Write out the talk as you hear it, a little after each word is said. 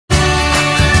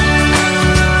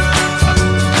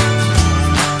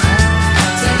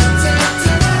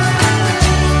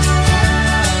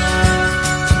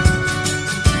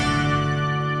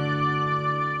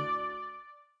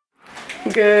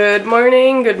Good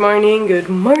morning, good morning, good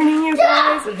morning, you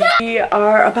guys. We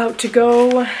are about to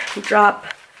go drop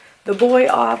the boy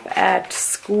off at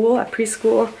school, at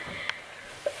preschool.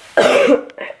 I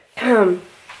don't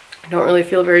really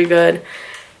feel very good.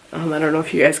 I don't know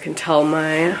if you guys can tell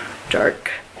my dark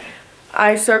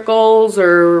eye circles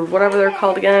or whatever they're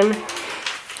called again.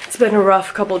 It's been a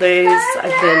rough couple days.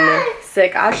 I've been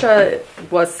sick. Asha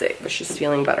was sick, but she's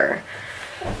feeling better.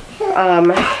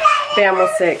 Bam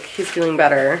was sick. He's feeling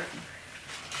better.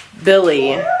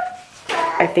 Billy,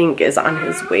 I think, is on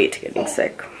his way to getting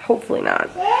sick. Hopefully not,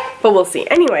 but we'll see.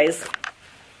 Anyways,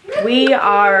 we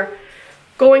are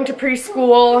going to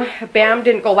preschool. Bam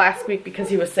didn't go last week because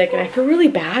he was sick, and I feel really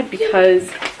bad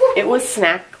because it was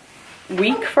snack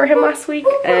week for him last week,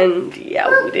 and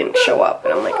yeah, we didn't show up,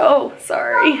 and I'm like, oh,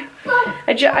 sorry.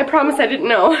 I promise I didn't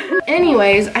know.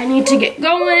 Anyways, I need to get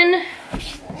going.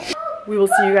 We will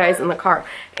see you guys in the car.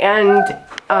 And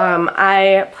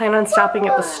I plan on stopping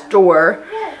at the store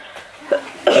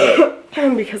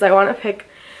because I want to pick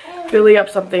Billy up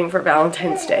something for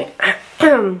Valentine's Day.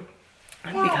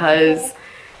 Because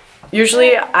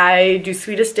usually I do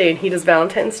Sweetest Day and he does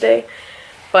Valentine's Day,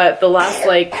 but the last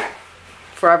like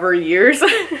forever years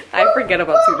I forget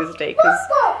about Sweetest Day because,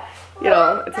 you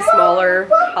know, it's a smaller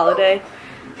holiday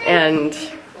and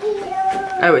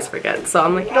I always forget. So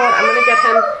I'm like, you know what, I'm gonna get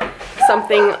him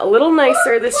something a little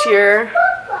nicer this year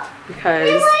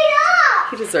because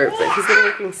he deserves it. He's been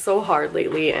working so hard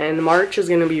lately, and March is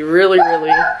gonna be really,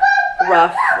 really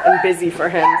rough and busy for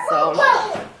him, so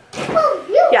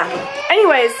yeah.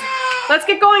 Anyways, let's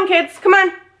get going, kids. Come on.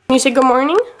 Can you say good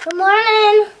morning? Good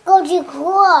morning. Go to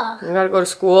school. You gotta go to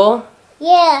school?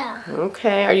 Yeah.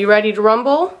 Okay, are you ready to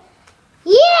rumble?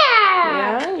 Yeah.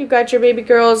 Yeah? You got your baby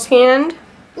girl's hand?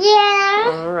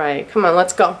 Yeah. All right, come on,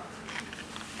 let's go.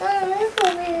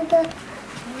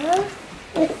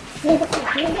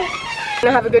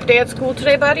 Gonna have a good day at school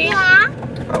today, buddy? Yeah.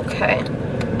 Okay.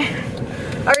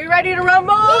 Are you ready to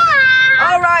rumble?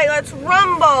 Yeah. All right, let's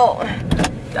rumble.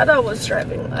 Dada was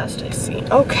driving last, I see.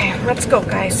 Okay, let's go,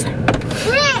 guys.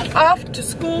 Off to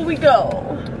school we go.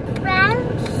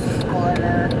 Friends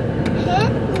gonna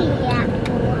hit me at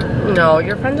school. No,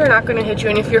 your friends are not gonna hit you,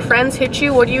 and if your friends hit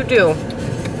you, what do you do?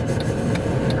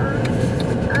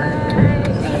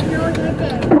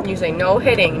 You say no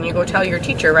hitting, and you go tell your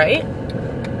teacher, right?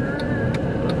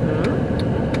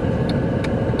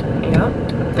 Yeah.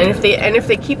 And if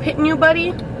they keep hitting you,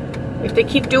 buddy, if they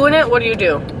keep doing it, what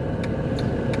do?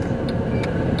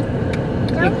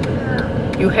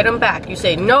 You hit them back. You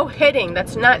say no hitting.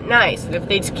 That's not nice. And if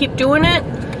they just keep doing it,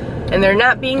 and they're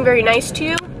not being very nice to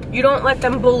you, you don't let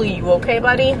them bully you. Okay,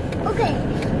 buddy? Okay.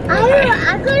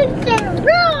 I'm gonna say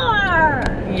roar.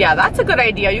 Yeah, that's a good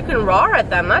idea. You can roar at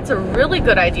them. That's a really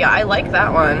good idea. I like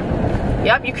that one.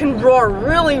 Yep, you can roar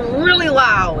really, really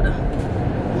loud.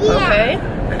 Yeah. Okay?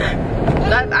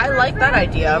 I like that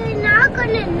idea. They're not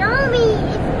gonna know me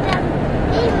if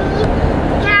they hit me.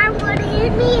 They're gonna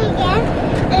hit me again,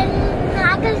 and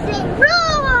I'm gonna say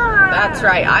roar. That's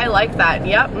right. I like that.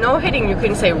 Yep, no hitting. You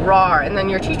can say roar, and then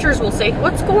your teachers will say,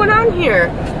 what's going on here?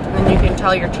 And then you can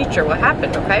tell your teacher what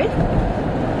happened, okay?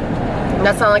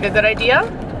 That sound like a good idea?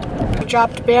 We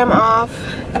dropped Bam off.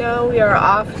 Now we are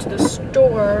off to the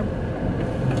store.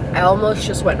 I almost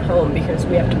just went home because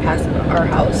we have to pass our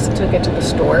house to get to the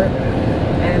store.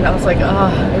 And I was like, oh,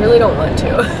 I really don't want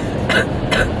to.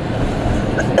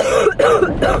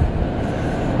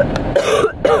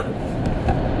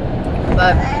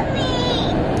 But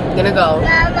I'm gonna go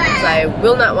because I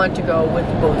will not want to go with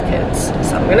both kids.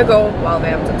 So I'm gonna go while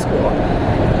Bam's at school.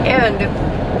 And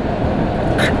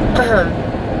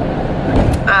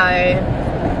I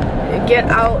get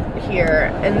out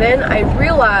here, and then I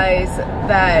realize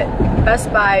that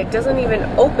Best Buy doesn't even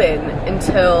open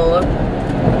until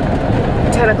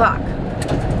 10 o'clock.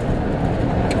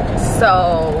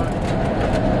 So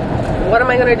what am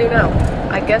I gonna do now?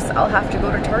 I guess I'll have to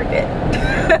go to Target.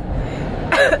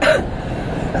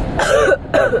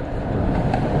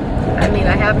 I mean,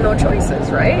 I have no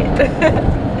choices, right?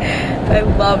 I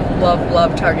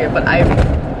love Target, but I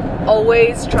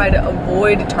always try to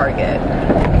avoid Target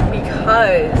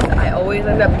because I always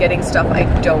end up getting stuff I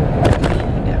don't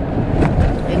need.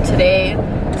 And today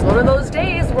is one of those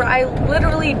days where I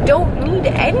literally don't need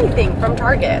anything from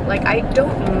Target. Like, I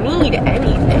don't need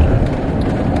anything.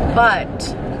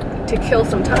 But to kill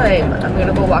some time, I'm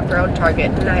gonna go walk around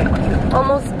Target, and I can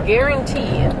almost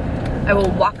guarantee I will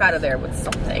walk out of there with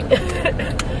something.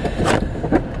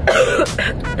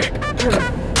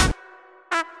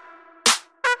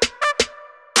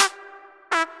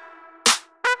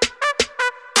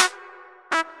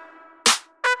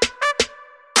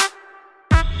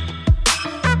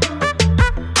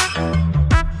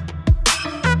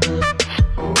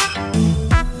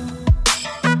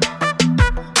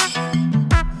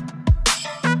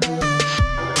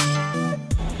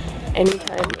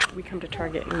 come to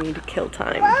Target and need to kill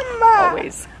time,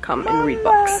 always come and read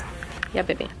books. Yeah,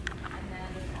 baby.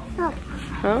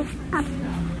 Huh?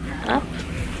 Up.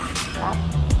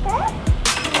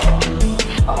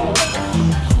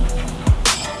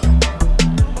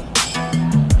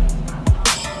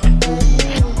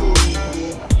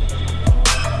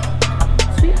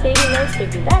 Sweet baby, nice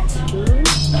baby. That's who.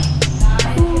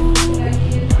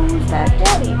 Who's that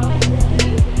daddy?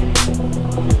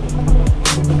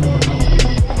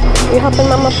 You helping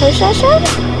Mama push, Asha?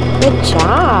 Good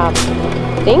job.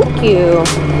 Thank you.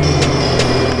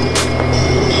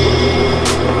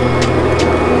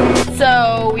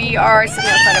 So we are sitting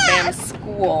outside of Bam's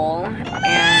school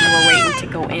and we're waiting to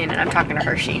go in, and I'm talking to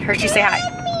Hershey. Hershey, say hi.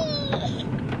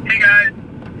 Hey guys.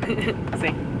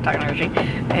 See, talking to Hershey.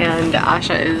 And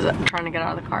Asha is trying to get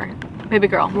out of the car. Baby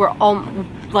girl, we're all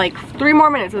like 3 more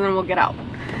minutes and then we'll get out.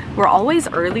 We're always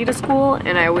early to school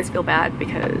and I always feel bad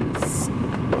because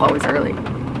we're always early.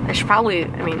 I should probably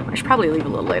leave a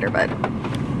little later, but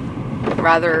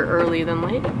rather early than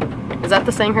late. Is that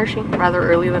the saying, Hershey? Rather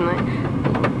early than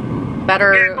late?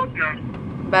 Better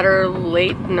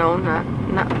late? No,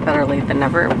 not better late than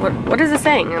never. What is it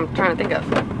saying? I'm trying to think of.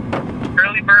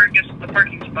 Early bird gets the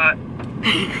parking spot.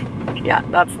 Yeah,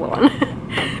 that's the one.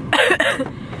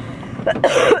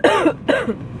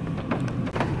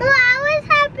 Well, I was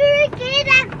happy to get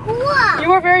at school. You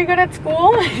were very good at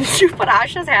school? Did you put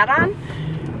Asha's hat on?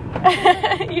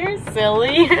 You're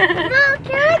silly. No,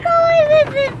 can I go with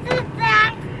this?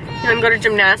 You want to go to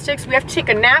gymnastics? We have to take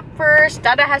a nap first.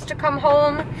 Dada has to come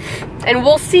home. And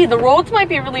we'll see. The roads might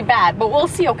be really bad, but we'll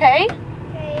see, okay?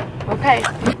 Okay.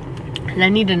 And I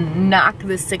need to knock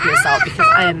this sickness out because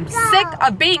I am sick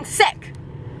of being sick.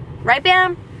 Right,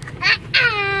 Bam?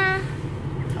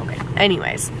 Okay.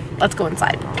 Anyways, let's go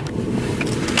inside.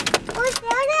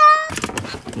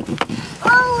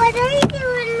 Oh, what are you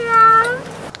doing, Mom?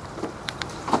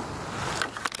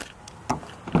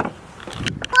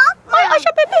 Hi,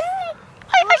 Asha baby.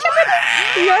 Hi, Asha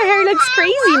baby. Your hair looks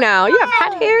crazy now. You have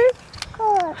hat hair?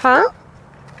 Huh?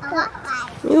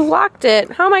 You locked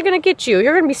it. How am I going to get you?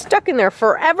 You're going to be stuck in there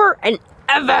forever and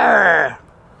ever.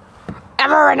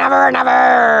 Ever and ever and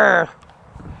ever.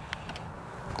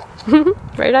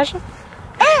 Right, Asha?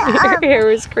 Your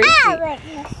hair is crazy.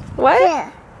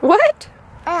 What? What?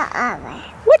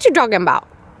 What you talking about?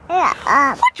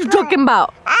 What you talking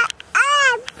about?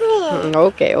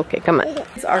 Okay, okay, come on.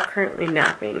 Kids are currently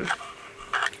napping.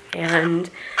 And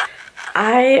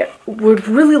I would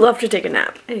really love to take a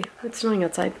nap. Hey, it's snowing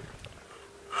outside.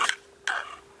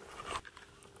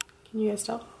 Can you guys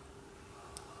tell?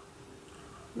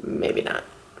 Maybe not.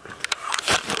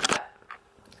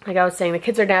 Like I was saying, the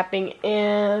kids are napping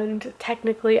and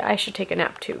technically I should take a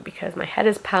nap too because my head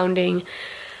is pounding.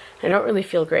 I don't really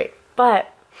feel great,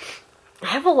 but I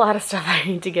have a lot of stuff I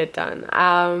need to get done.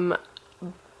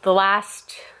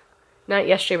 Not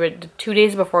yesterday, but 2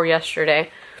 days before yesterday,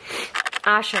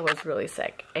 Asha was really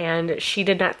sick and she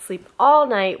did not sleep all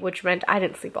night, which meant I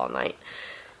didn't sleep all night.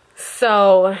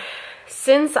 So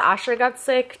since Asha got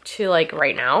sick to like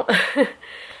right now,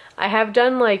 I have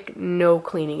done like no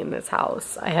cleaning in this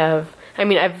house. I've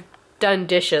done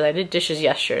dishes. I did dishes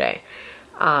yesterday.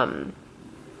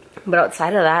 But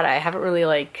outside of that, I haven't really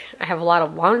I have a lot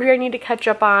of laundry I need to catch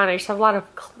up on. I just have a lot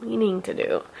of cleaning to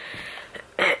do.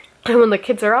 And when the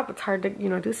kids are up, it's hard to,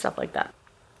 do stuff like that.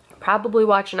 Probably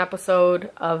watch an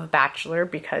episode of Bachelor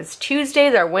because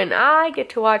Tuesdays are when I get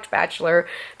to watch Bachelor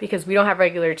because we don't have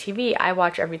regular TV. I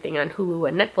watch everything on Hulu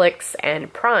and Netflix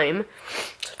and Prime.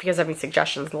 So if you guys have any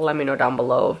suggestions, let me know down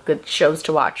below of good shows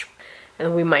to watch.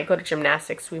 And we might go to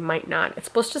gymnastics, we might not. It's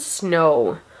supposed to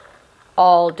snow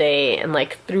all day and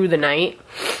through the night.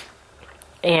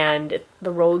 And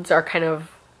the roads are kind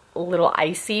of a little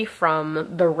icy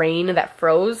from the rain that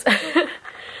froze.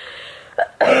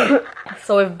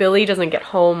 So if Billy doesn't get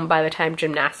home by the time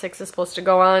gymnastics is supposed to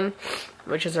go on,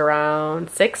 which is around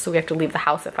 6, so we have to leave the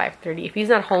house at 5:30. If he's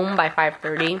not home by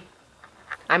 5:30,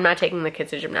 I'm not taking the kids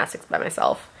to gymnastics by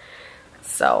myself.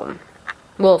 So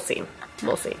we'll see.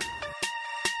 We'll see.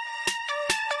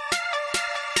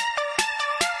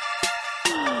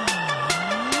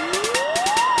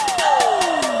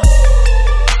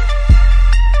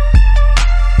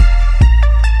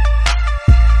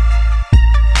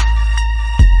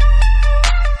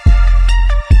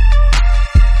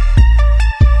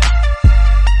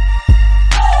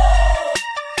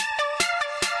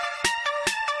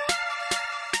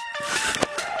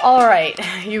 Alright,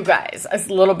 you guys, a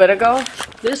little bit ago,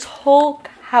 this whole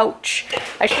couch,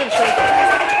 I should have shown you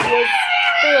guys,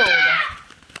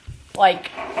 was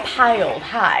like piled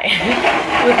high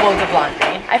with loads of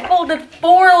laundry. I folded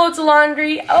 4 loads of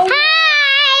laundry. Oh.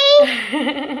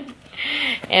 Hi!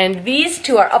 And these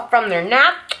 2 are up from their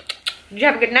nap. Did you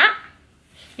have a good nap?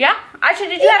 Yeah? Aisha,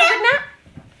 did you have a good nap?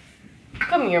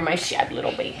 Come here, my sad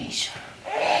little babies.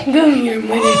 Come here,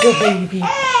 my little baby.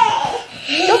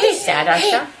 Don't be sad,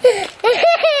 Aisha.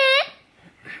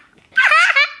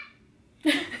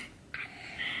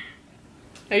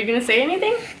 Are you gonna say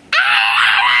anything?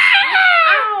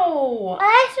 Ow!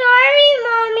 I'm sorry,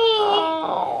 Mommy.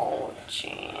 Oh,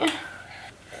 gee.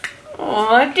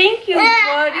 Oh, thank you,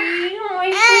 buddy. Oh,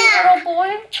 my sweet little boy.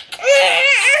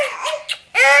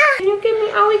 Can you give me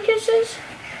owie kisses?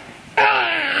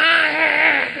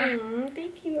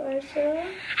 Thank you, Aisha.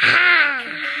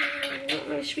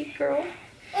 My sweet girl.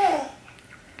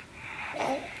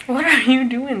 What are you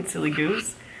doing, silly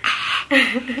goose?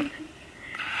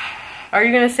 Are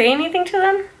you gonna say anything to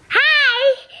them?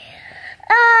 Hi.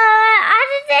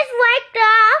 I just waked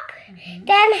up.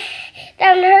 Then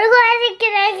her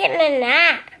guys getting a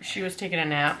nap. She was taking a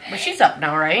nap, but she's up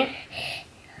now, right?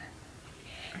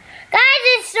 Guys,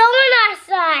 it's snowing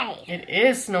outside. It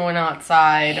is snowing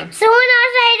outside. Snowing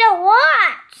outside to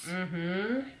watch.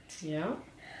 Yeah.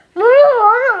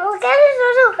 Mom, can I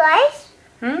show the guys?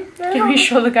 Can we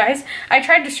show the guys? I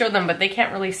tried to show them, but they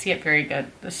can't really see it very good.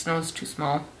 The snow's too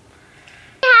small.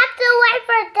 We have to wait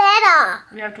for Dada.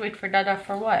 We have to wait for Dada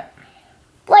for what?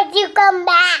 When you come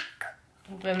back.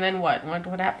 And then what?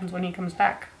 What happens when he comes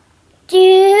back? To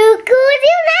go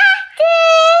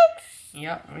gymnastics.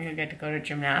 Yep, we get to go to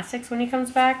gymnastics when he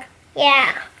comes back.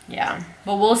 Yeah. Yeah,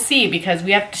 but we'll see because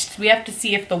we have to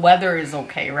see if the weather is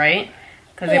okay, right?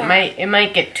 Because it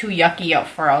might get too yucky out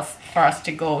for us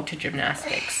to go to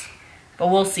gymnastics. But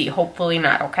we'll see. Hopefully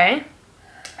not. Okay.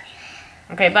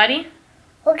 Okay, buddy.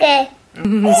 Okay. Good. I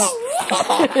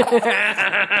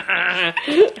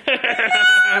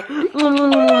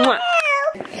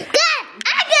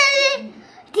got it.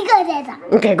 Tickle Dada.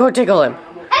 Okay, go tickle him.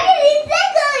 I can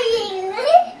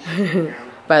tickle you.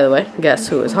 By the way, guess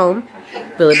who is home?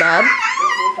 Billy Bob.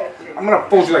 I'm gonna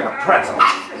fold you like a pretzel.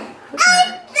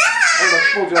 I'm gonna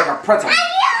fold you like a pretzel.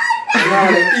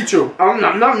 I'm gonna eat you.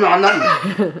 Nom nom nom nom.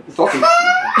 Salty.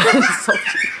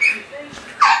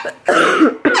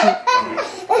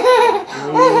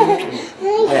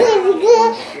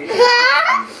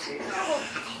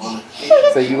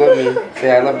 Say you love me.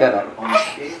 Say I love Dada.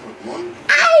 Hey,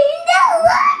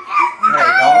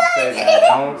 don't say that.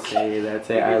 Don't say that.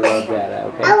 Say I love Dada,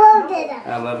 okay? I love Dada.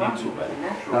 I love you too, buddy.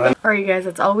 Alright, you guys,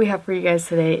 that's all we have for you guys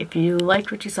today. If you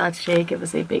liked what you saw today, give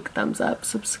us a big thumbs up.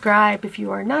 Subscribe if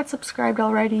you are not subscribed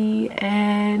already.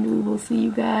 And we will see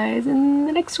you guys in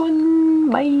the next one.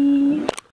 Bye.